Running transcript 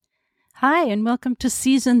Hi, and welcome to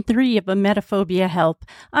Season 3 of Emetophobia Help.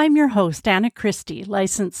 I'm your host, Anna Christie,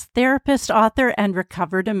 licensed therapist, author, and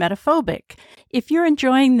recovered emetophobic. If you're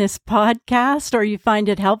enjoying this podcast or you find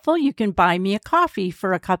it helpful, you can buy me a coffee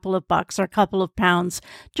for a couple of bucks or a couple of pounds.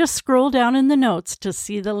 Just scroll down in the notes to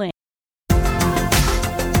see the link.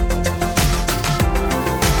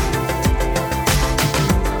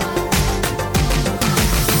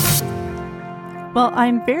 Well,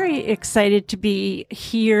 I'm very excited to be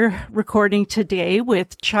here recording today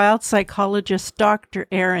with child psychologist Dr.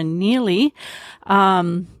 Erin Neely.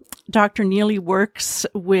 Dr. Neely works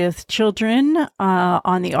with children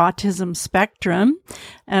on the autism spectrum,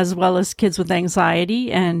 as well as kids with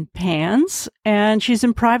anxiety and PANS. And she's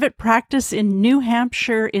in private practice in New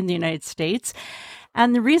Hampshire in the United States.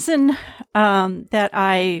 And the reason that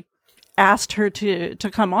I asked her to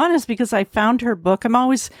come on is because I found her book. I'm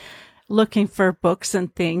always looking for books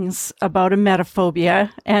and things about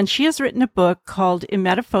emetophobia, and she has written a book called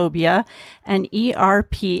Emetophobia, an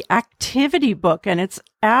ERP Activity Book, and it's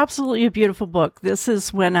absolutely a beautiful book. This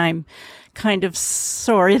is when I'm kind of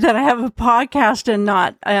sorry that I have a podcast and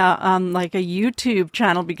not like a YouTube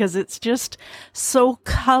channel, because it's just so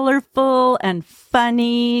colorful and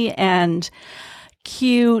funny and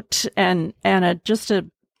cute and just a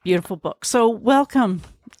beautiful book. So welcome,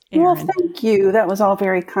 Erin. Well, thank you. That was all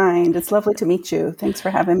very kind. It's lovely to meet you. Thanks for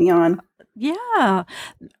having me on. Yeah.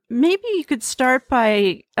 Maybe you could start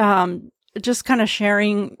by just kind of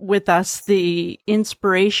sharing with us the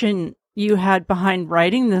inspiration you had behind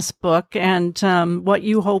writing this book and what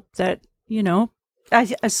you hope that,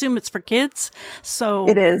 I assume it's for kids. So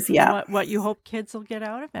it is, yeah. What you hope kids will get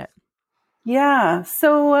out of it. Yeah.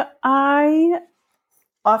 So I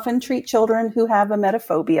often treat children who have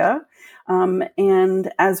emetophobia.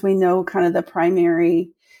 And as we know, kind of the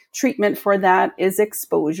primary treatment for that is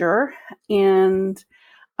exposure. And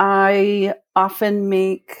I often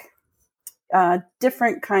make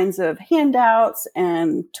different kinds of handouts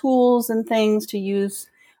and tools and things to use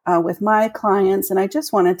with my clients. And I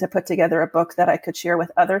just wanted to put together a book that I could share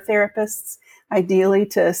with other therapists, ideally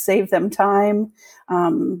to save them time,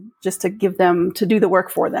 just to give them, to do the work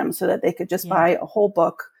for them so that they could just buy a whole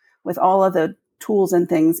book with all of the tools and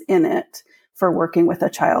things in it for working with a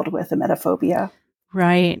child with emetophobia.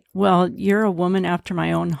 Right. Well, you're a woman after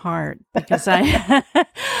my own heart, because I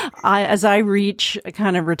as I reach a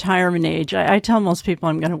kind of retirement age, I tell most people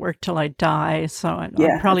I'm going to work till I die. So I've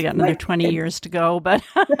probably got another 20 years to go. But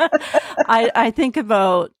I think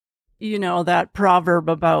about, that proverb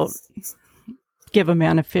about give a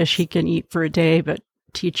man a fish he can eat for a day, but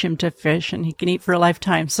teach him to fish and he can eat for a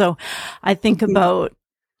lifetime. So I think about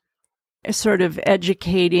sort of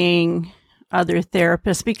educating other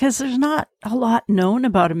therapists, because there's not a lot known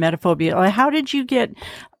about emetophobia. Like, how did you get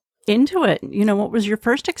into it? What was your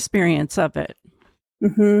first experience of it?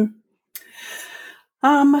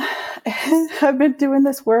 I've been doing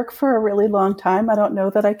this work for a really long time. I don't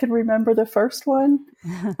know that I could remember the first one.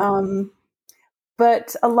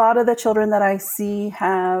 But a lot of the children that I see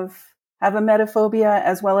have emetophobia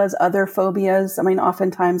as well as other phobias. I mean,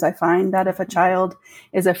 oftentimes I find that if a child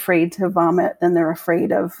is afraid to vomit, then they're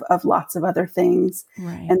afraid of lots of other things.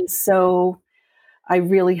 Right. And so I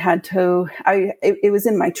really had to, it was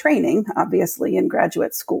in my training, obviously, in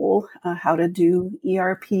graduate school, how to do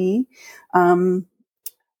ERP.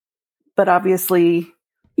 But obviously,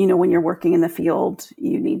 when you're working in the field,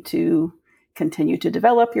 you need to continue to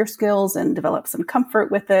develop your skills and develop some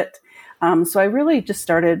comfort with it. So I really just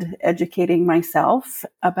started educating myself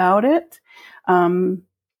about it, and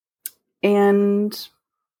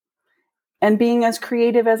being as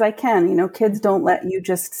creative as I can. Kids don't let you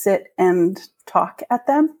just sit and talk at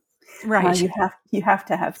them. Right. You have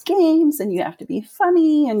to have games, and you have to be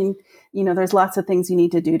funny, and there's lots of things you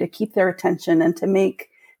need to do to keep their attention and to make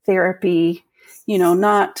therapy,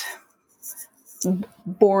 not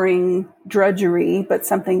boring drudgery, but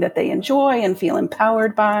something that they enjoy and feel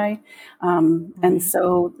empowered by. And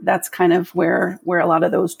so that's kind of where a lot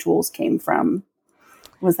of those tools came from,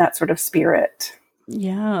 was that sort of spirit.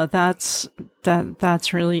 Yeah, that's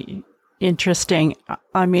really interesting.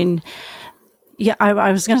 I mean, yeah,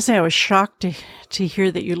 I was going to say I was shocked to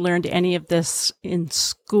hear that you learned any of this in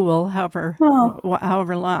school, however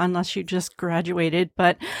long, unless you just graduated,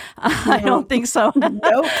 but I don't think so.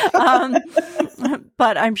 Nope.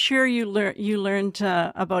 But I'm sure you learned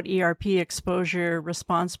about ERP, exposure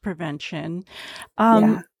response prevention.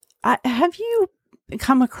 Have you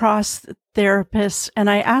come across therapists, and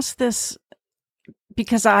I ask this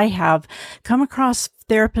because I have come across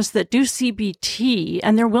therapists that do CBT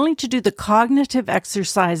and they're willing to do the cognitive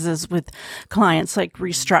exercises with clients, like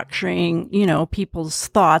restructuring, people's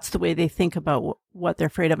thoughts, the way they think about what they're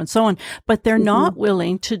afraid of and so on, but they're not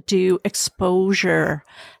willing to do exposure.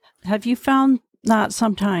 Have you found that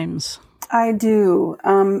sometimes? I do.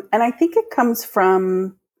 And I think it comes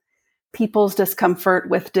from people's discomfort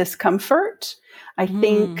with discomfort. I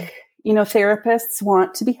think, therapists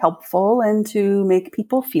want to be helpful and to make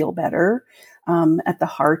people feel better at the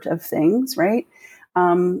heart of things, right?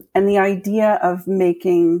 And the idea of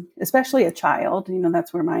making, especially a child,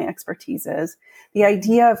 that's where my expertise is, the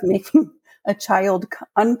idea of making a child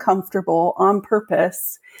uncomfortable on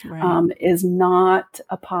purpose is not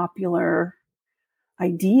a popular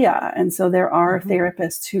idea. And so there are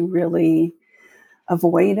therapists who really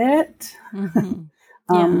avoid it,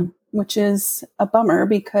 which is a bummer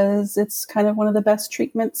because it's kind of one of the best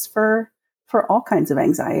treatments for all kinds of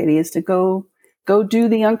anxiety is to go do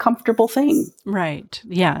the uncomfortable thing. Right.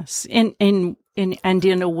 Yes. And in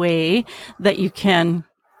a way that you can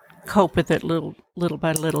cope with it little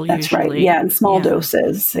by little. That's usually. Right. Yeah. In small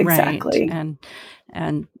doses. Exactly. Right.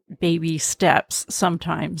 And baby steps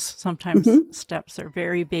sometimes. Sometimes steps are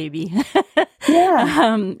very baby.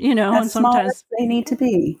 Yeah. And sometimes they need to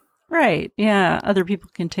be. Right. Yeah. Other people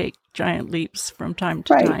can take giant leaps from time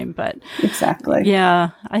to time, but exactly.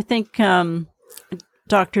 Yeah. I think,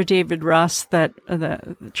 Dr. David Russ, that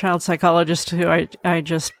the child psychologist who I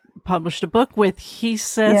just published a book with, he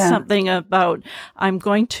says something about, I'm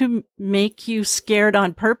going to make you scared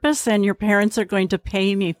on purpose and your parents are going to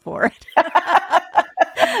pay me for it.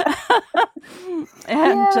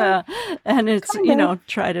 And it's,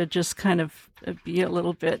 try to just kind of be a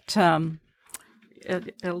little bit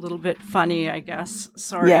funny, I guess.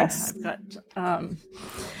 Sorry. Yes. I've got,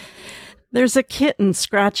 there's a kitten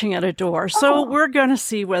scratching at a door. So we're going to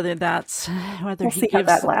see whether he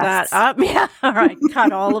gives that up. Yeah. All right.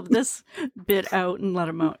 Cut all of this bit out and let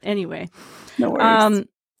him out. Anyway. No worries.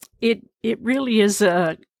 It really is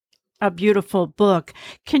a beautiful book.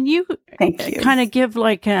 Can you kind of give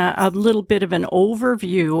like a little bit of an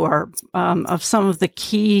overview or of some of the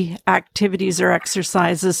key activities or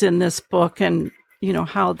exercises in this book and,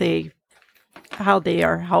 how they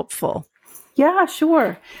are helpful? Yeah,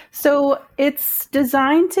 sure. So it's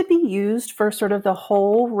designed to be used for sort of the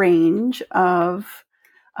whole range of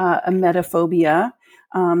emetophobia.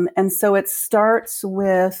 And so it starts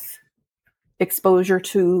with exposure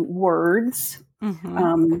to words.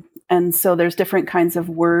 And so there's different kinds of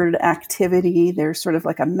word activity. There's sort of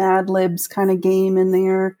like a Mad Libs kind of game in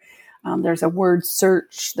there. There's a word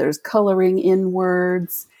search. There's coloring in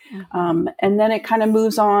words. And then it kind of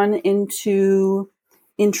moves on into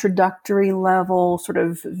introductory level, sort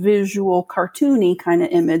of visual, cartoony kind of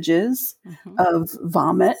images of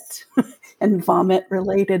vomit and vomit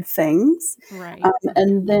related things. Right.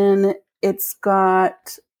 And then it's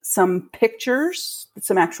got some pictures,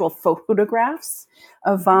 some actual photographs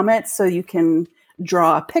of vomit. So you can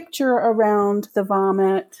draw a picture around the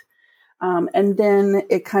vomit. And then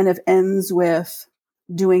it kind of ends with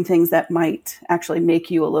doing things that might actually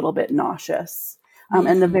make you a little bit nauseous.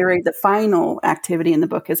 And the final activity in the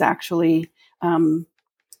book is actually, I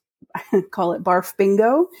call it barf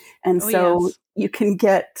bingo. And you can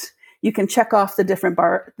check off the different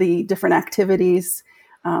activities.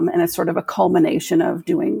 And it's sort of a culmination of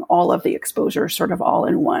doing all of the exposures sort of all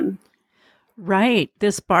in one. Right.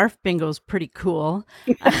 This barf bingo is pretty cool.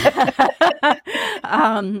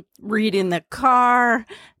 Read in the car,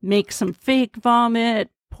 make some fake vomit,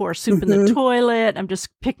 pour soup in the toilet. I'm just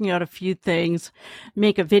picking out a few things.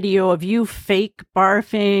 Make a video of you fake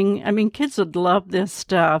barfing. I mean, kids would love this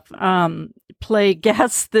stuff. Play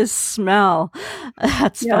guess this smell.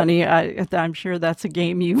 That's funny. I'm sure that's a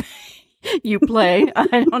game you play.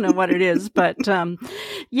 I don't know what it is, but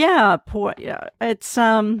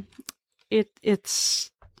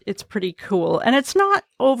it's pretty cool, and it's not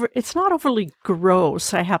overly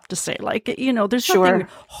gross, I have to say. Like, there's nothing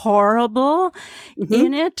horrible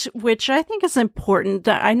in it, which I think is important.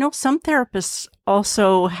 I know some therapists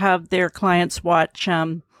also have their clients watch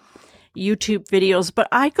YouTube videos, but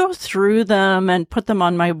I go through them and put them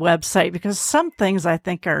on my website because some things I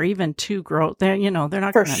think are even too gross. They're not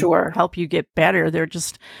going to help you get better. They're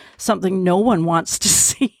just something no one wants to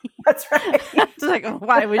see. That's right. It's like,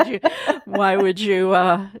 why would you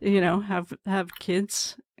have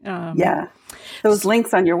kids? Those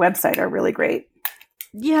links on your website are really great.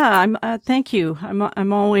 Yeah. Thank you.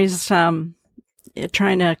 I'm always, trying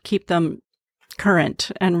to keep them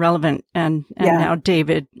current and relevant. And now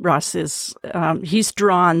David Russ is, he's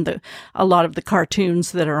drawn a lot of the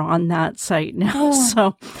cartoons that are on that site now. Oh.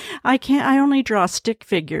 So I only draw stick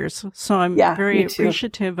figures. So I'm very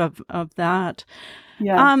appreciative of that.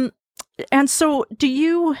 Yeah. And so do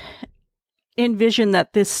you envision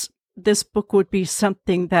that this book would be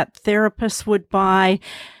something that therapists would buy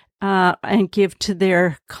and give to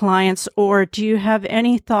their clients, or do you have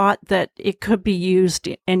any thought that it could be used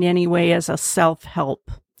in any way as a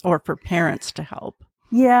self-help or for parents to help?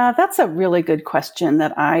 Yeah, that's a really good question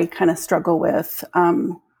that I kind of struggle with,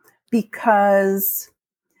 because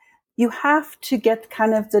you have to get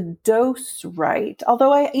kind of the dose right.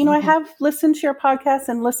 Although I have listened to your podcast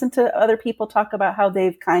and listened to other people talk about how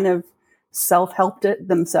they've kind of self-helped it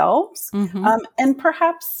themselves. And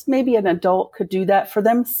perhaps maybe an adult could do that for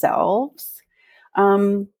themselves.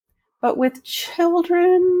 But with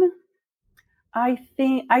children, I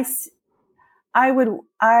think I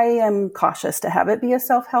am cautious to have it be a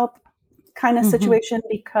self-help kind of situation,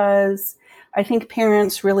 because I think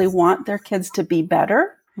parents really want their kids to be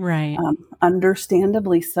better. Right.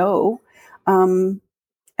 Understandably so. And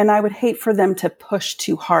I would hate for them to push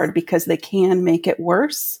too hard, because they can make it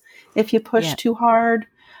worse if you push too hard.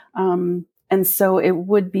 And so it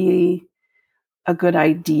would be a good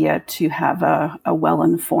idea to have a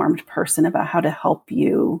well-informed person about how to help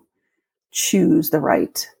you choose the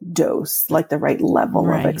right dose, like the right level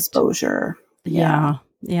of exposure. Yeah,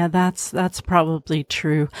 that's probably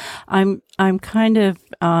true. I'm kind of,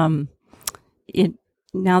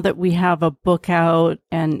 now that we have a book out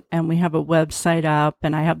and we have a website up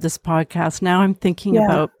and I have this podcast, now I'm thinking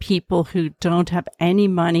about people who don't have any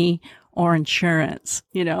money or insurance,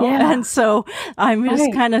 and so I'm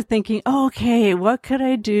just kind of thinking, okay, what could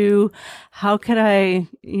I do? How could I,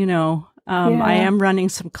 I am running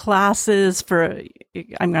some classes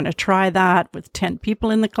I'm going to try that with 10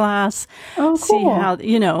 people in the class. Oh, cool. See how,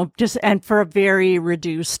 and for a very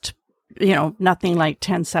reduced, nothing like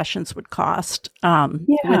 10 sessions would cost with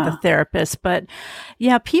a therapist. But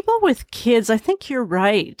people with kids, I think you're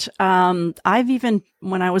right. I've even,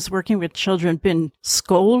 when I was working with children, been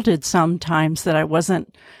scolded sometimes that I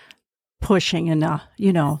wasn't pushing enough,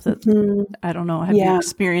 that I don't know. Have you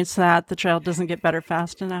experienced that? The child doesn't get better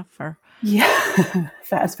fast enough, or? Yeah,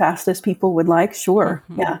 as fast as people would like. Sure.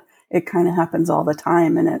 Yeah. It kind of happens all the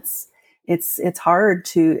time. And it's hard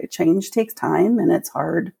change takes time, and it's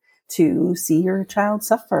hard to see your child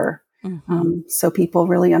suffer. So people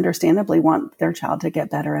really understandably want their child to get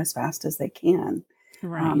better as fast as they can.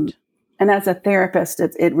 Right. And as a therapist,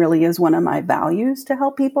 it really is one of my values to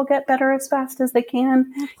help people get better as fast as they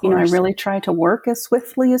can. I really try to work as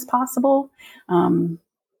swiftly as possible.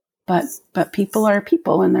 But people are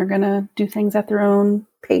people, and they're going to do things at their own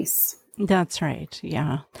pace. That's right.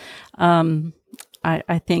 Yeah.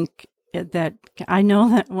 I think that I know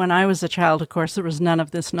that when I was a child, of course, there was none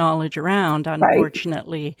of this knowledge around,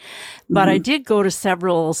 unfortunately. Right. But I did go to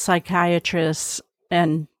several psychiatrists,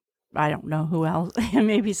 and I don't know who else,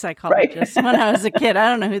 maybe psychologists when I was a kid. I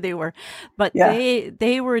don't know who they were, but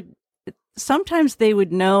they were, sometimes they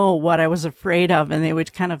would know what I was afraid of, and they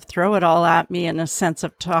would kind of throw it all at me in a sense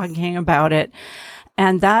of talking about it.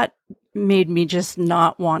 And that made me just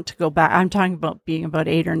not want to go back. I'm talking about being about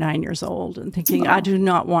 8 or 9 years old and thinking, I do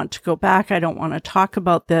not want to go back. I don't want to talk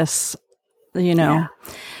about this,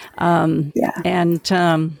 And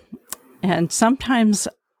sometimes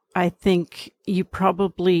I think you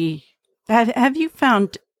probably have you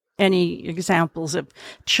found any examples of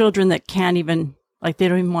children that can't even, like, they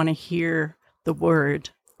don't even want to hear the word,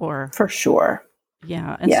 or? For sure.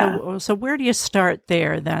 Yeah. And so where do you start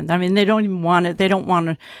there then? I mean, they don't even want it. They don't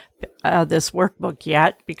want this workbook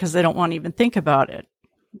yet because they don't want to even think about it.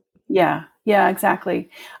 Yeah. Yeah, exactly.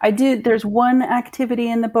 There's one activity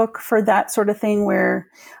in the book for that sort of thing where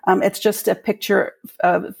it's just a picture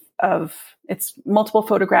of it's multiple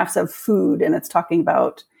photographs of food, and it's talking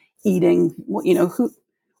about eating,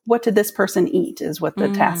 what did this person eat is what the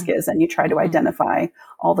task is. And you try to identify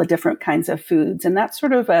all the different kinds of foods. And that's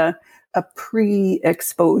sort of a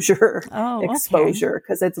pre-exposure exposure,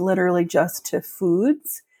 because it's literally just to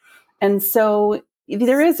foods. And so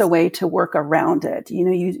there is a way to work around it.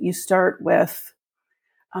 You start with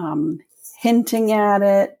hinting at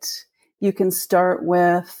it. You can start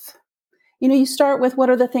with, what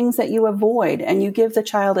are the things that you avoid, and you give the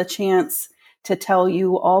child a chance to tell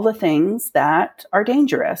you all the things that are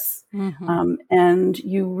dangerous. And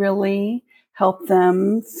you really help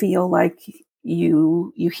them feel like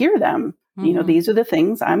you hear them. These are the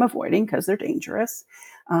things I'm avoiding because they're dangerous.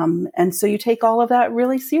 And so you take all of that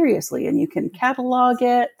really seriously, and you can catalog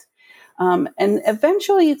it. And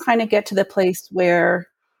eventually you kind of get to the place where,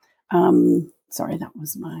 sorry, that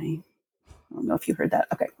was I don't know if you heard that.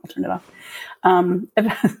 Okay, I'll turn it off.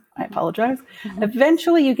 I apologize. Mm-hmm.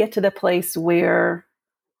 Eventually you get to the place where,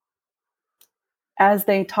 as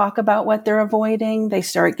they talk about what they're avoiding, they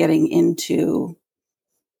start getting into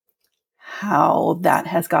how that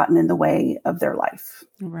has gotten in the way of their life.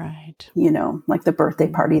 Right. Like the birthday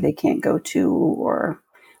party they can't go to, or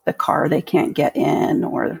the car they can't get in,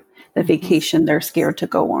 or the vacation they're scared to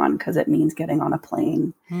go on because it means getting on a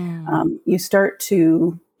plane. You start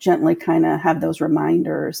to gently kind of have those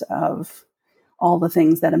reminders of all the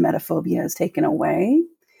things that emetophobia has taken away.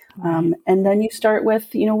 Right. And then you start with,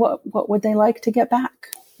 what would they like to get back?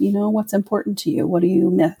 What's important to you? What do you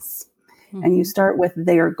miss? And you start with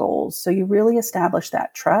their goals. So you really establish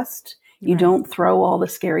that trust. You don't throw all the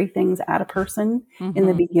scary things at a person in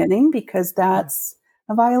the beginning, because that's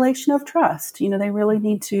a violation of trust. They really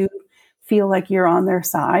need to feel like you're on their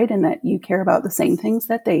side and that you care about the same things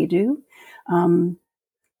that they do. And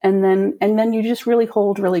then you just really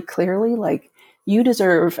hold really clearly, like, you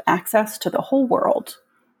deserve access to the whole world.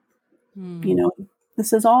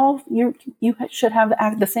 This is all you should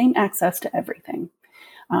have the same access to everything.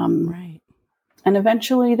 Right. And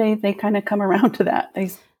eventually they kind of come around to that.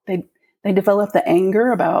 They develop the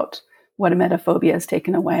anger about what emetophobia has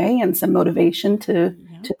taken away, and some motivation to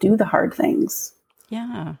do the hard things.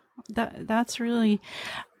 Yeah, that's really,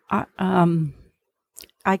 I'm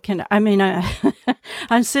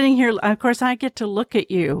sitting here, of course I get to look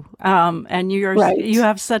at you, and you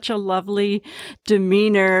have such a lovely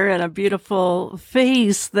demeanor and a beautiful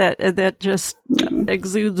face that just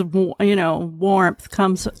exudes, warmth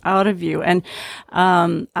comes out of you. And,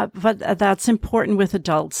 but that's important with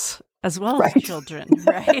adults as well as children,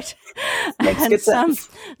 right? Makes And good sense.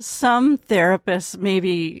 some therapists,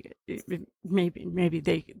 maybe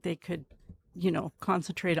they could,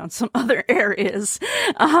 concentrate on some other areas.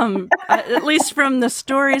 At least from the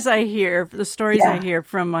stories I hear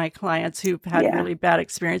from my clients who've had really bad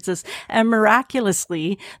experiences, and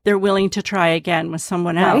miraculously they're willing to try again with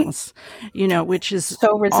someone else, which is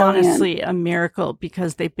so resilient. Honestly a miracle,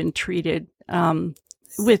 because they've been treated,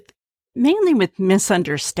 mainly with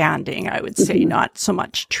misunderstanding, I would say, not so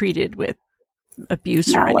much treated with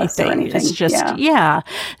abuse or anything. It's just,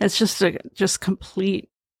 it's just complete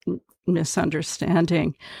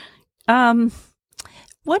misunderstanding.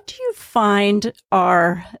 What do you find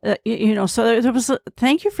are, so there was,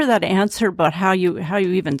 thank you for that answer about how you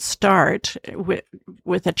even start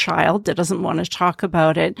with a child that doesn't want to talk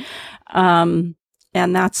about it. And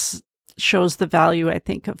that's shows the value, I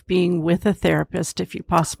think, of being with a therapist, if you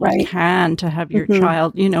possibly can, to have your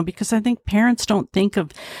child, because I think parents don't think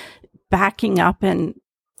of backing up and,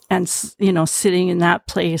 sitting in that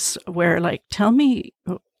place where, like, tell me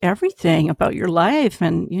everything about your life.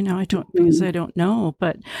 And, because I don't know,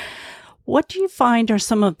 but what do you find are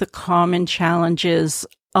some of the common challenges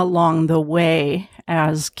along the way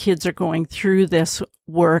as kids are going through this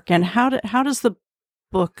work, and how does the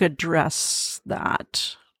book address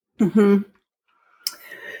that?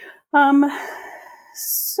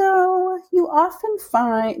 So you often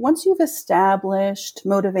find, once you've established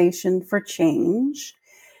motivation for change,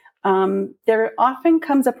 there often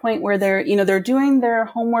comes a point where they're doing their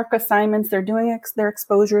homework assignments, they're doing their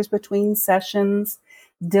exposures between sessions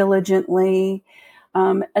diligently.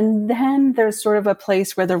 And then there's sort of a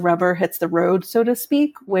place where the rubber hits the road, so to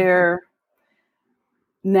speak, where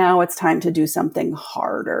now it's time to do something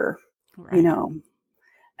harder,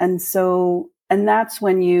 And that's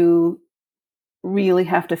when you really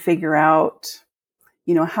have to figure out,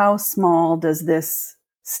 how small does this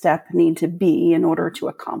step need to be in order to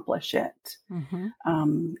accomplish it?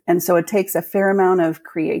 And so it takes a fair amount of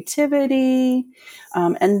creativity.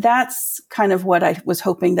 And that's kind of what I was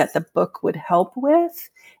hoping that the book would help with,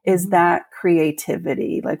 is that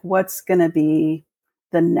creativity. Like, what's going to be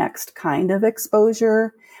the next kind of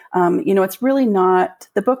exposure? It's really not,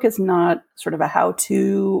 the book is not sort of a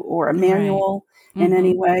how-to or a manual in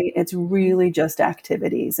any way. It's really just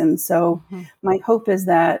activities. And so my hope is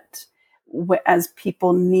that as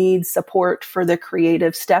people need support for the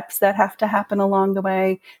creative steps that have to happen along the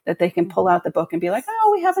way, that they can pull out the book and be like,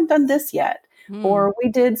 oh, we haven't done this yet. Or we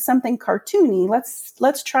did something cartoony.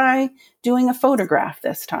 Let's try doing a photograph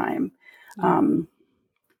this time.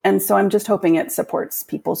 And so I'm just hoping it supports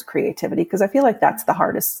people's creativity, because I feel like that's the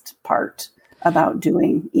hardest part about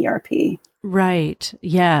doing ERP. Right.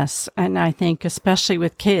 Yes. And I think especially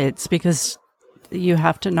with kids, because you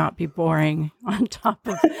have to not be boring on top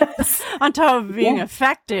of being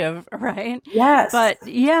effective, right? Yes. But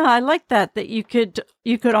I like that you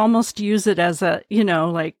could almost use it as a,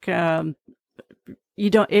 You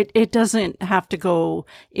don't, it doesn't have to go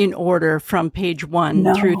in order from page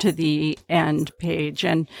 1 through to the end page.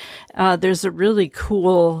 And there's a really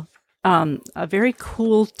cool, a very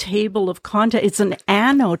cool table of content. It's an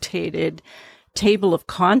annotated table of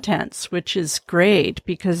contents, which is great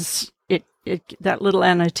because that little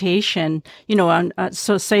annotation,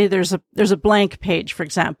 so say there's a blank page, for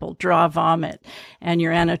example, draw vomit, and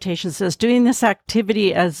your annotation says, doing this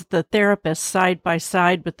activity as the therapist side by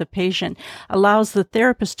side with the patient allows the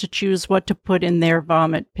therapist to choose what to put in their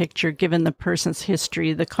vomit picture given the person's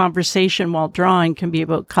history. The conversation while drawing can be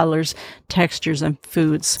about colors, textures, and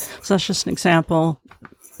foods. So that's just an example.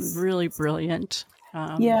 Really brilliant.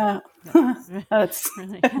 That's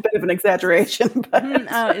really a bit of an exaggeration. But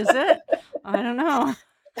is it? I don't know.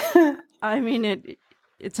 I mean,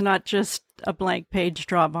 it's not just a blank page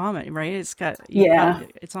draw vomit, right? It's got,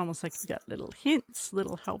 it's almost like it's got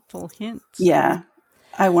little helpful hints. Yeah.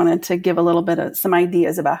 I wanted to give a little bit of some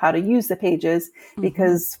ideas about how to use the pages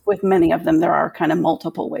because with many of them, there are kind of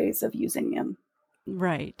multiple ways of using them.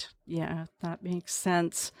 Right. Yeah, that makes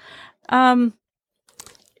sense.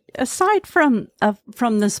 Aside from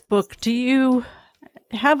this book, do you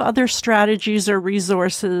have other strategies or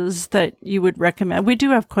resources that you would recommend? We do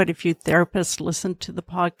have quite a few therapists listen to the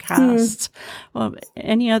podcasts. Well,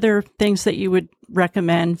 any other things that you would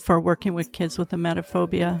recommend for working with kids with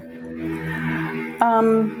emetophobia?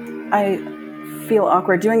 I feel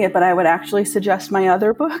awkward doing it, but I would actually suggest my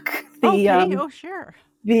other book. Sure.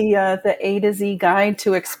 The A to Z Guide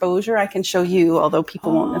to Exposure. I can show you, although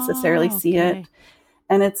people won't necessarily see it.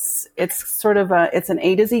 And it's sort of it's an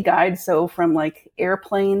A to Z guide. So from like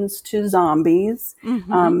airplanes to zombies,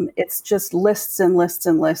 it's just lists and lists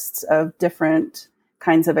and lists of different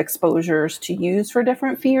kinds of exposures to use for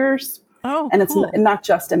different fears. Oh, and cool. It's not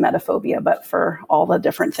just emetophobia, but for all the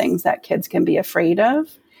different things that kids can be afraid of.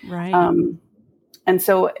 Right.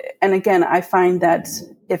 And again, I find that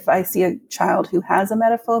if I see a child who has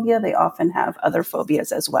emetophobia, they often have other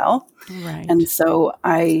phobias as well. Right. And so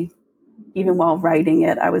even while writing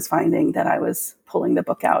it, I was finding that I was pulling the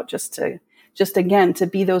book out just again, to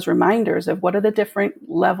be those reminders of what are the different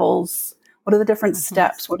levels, what are the different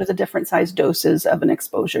steps, what are the different size doses of an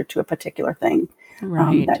exposure to a particular thing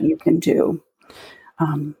that you can do.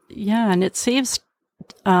 And it saves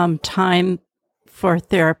time for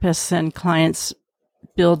therapists and clients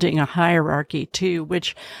building a hierarchy too,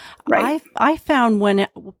 which I found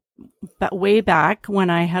way back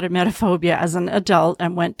when I had emetophobia as an adult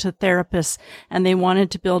and went to therapists and they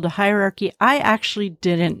wanted to build a hierarchy, I actually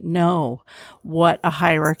didn't know what a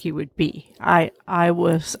hierarchy would be. I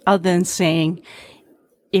was, other than saying,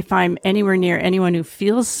 if I'm anywhere near anyone who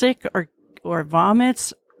feels sick or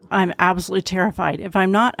vomits, I'm absolutely terrified. If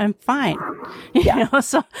I'm not, I'm fine.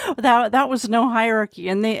 So that was no hierarchy,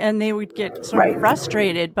 and they would get sort of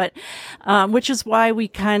frustrated. But which is why we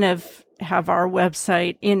kind of have our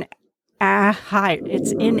website in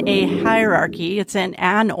it's in a hierarchy. It's in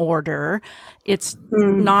an order. It's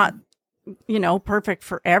not, perfect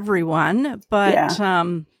for everyone, but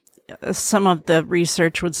some of the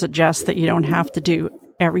research would suggest that you don't have to do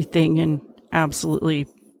everything in absolutely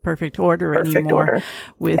perfect order anymore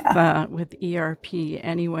with ERP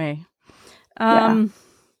anyway. I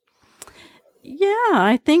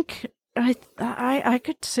think I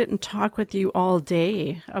could sit and talk with you all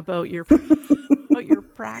day about your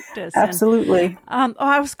practice. Absolutely.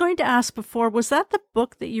 I was going to ask before, was that the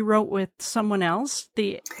book that you wrote with someone else?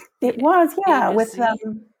 It was,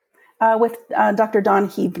 with Dr. Dawn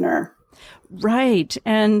Hebner. Right.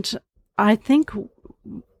 And I think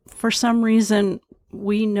for some reason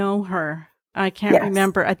we know her. I can't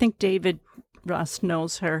remember. I think David Russ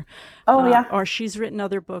knows her. Or she's written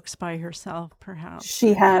other books by herself, perhaps.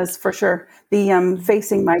 She has, for sure. The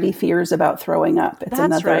Facing Mighty Fears About Throwing Up. It's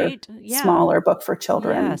another smaller book for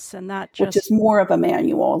children. Yes, and which is more of a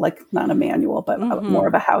manual, like not a manual, but more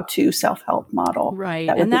of a how-to self-help model. Right,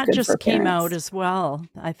 and that just came out as well,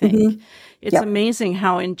 I think. It's amazing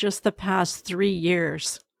how in just the past 3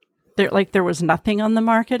 years, there was nothing on the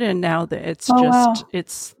market, and now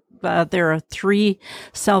it's there are 3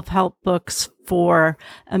 self-help books for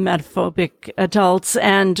emetophobic adults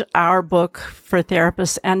and our book for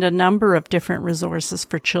therapists and a number of different resources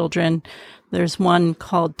for children. There's one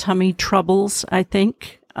called Tummy Troubles, I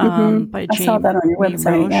think, by James. I saw that on your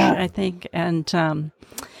website, Roche, I think, and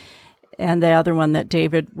the other one that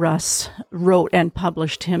David Russ wrote and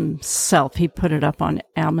published himself. He put it up on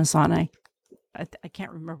Amazon. I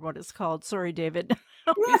can't remember what it's called. Sorry, David.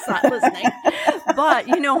 He's not listening. But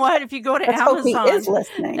you know what? If you go to Amazon, hope he is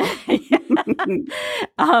listening.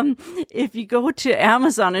 If you go to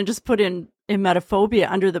Amazon and just put in emetophobia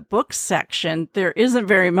under the books section, there isn't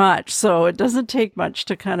very much. So it doesn't take much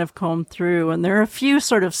to kind of comb through. And there are a few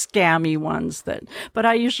sort of scammy ones but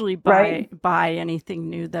I usually buy anything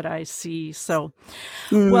new that I see. So,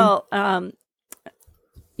 well,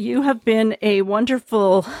 you have been a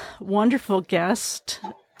wonderful, wonderful guest,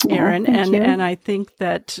 Erin, and I think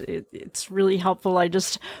that it's really helpful. I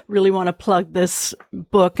just really want to plug this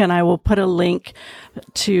book, and I will put a link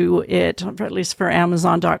to it, at least for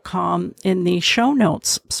Amazon.com, in the show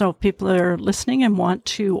notes. So if people are listening and want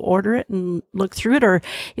to order it and look through it, or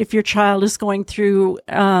if your child is going through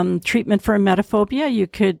treatment for emetophobia, you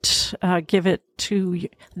could give it to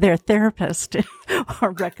their therapist or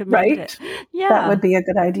recommend it. Yeah. That would be a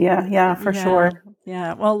good idea. Yeah, for sure.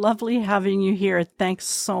 Yeah. Well, lovely having you here. Thanks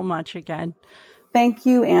so much again. Thank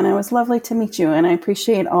you, Anna. It was lovely to meet you, and I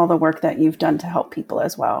appreciate all the work that you've done to help people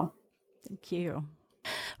as well. Thank you.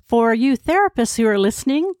 For you therapists who are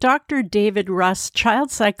listening, Dr. David Russ,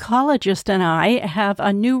 child psychologist, and I have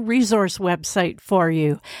a new resource website for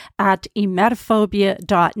you at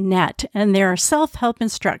emetophobia.net. And there are self-help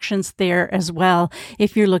instructions there as well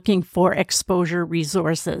if you're looking for exposure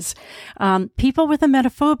resources. People with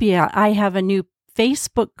emetophobia, I have a new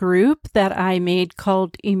Facebook group that I made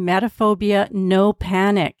called Emetophobia No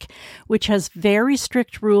Panic, which has very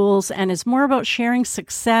strict rules and is more about sharing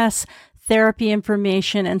success, therapy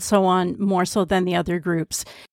information, and so on, more so than the other groups.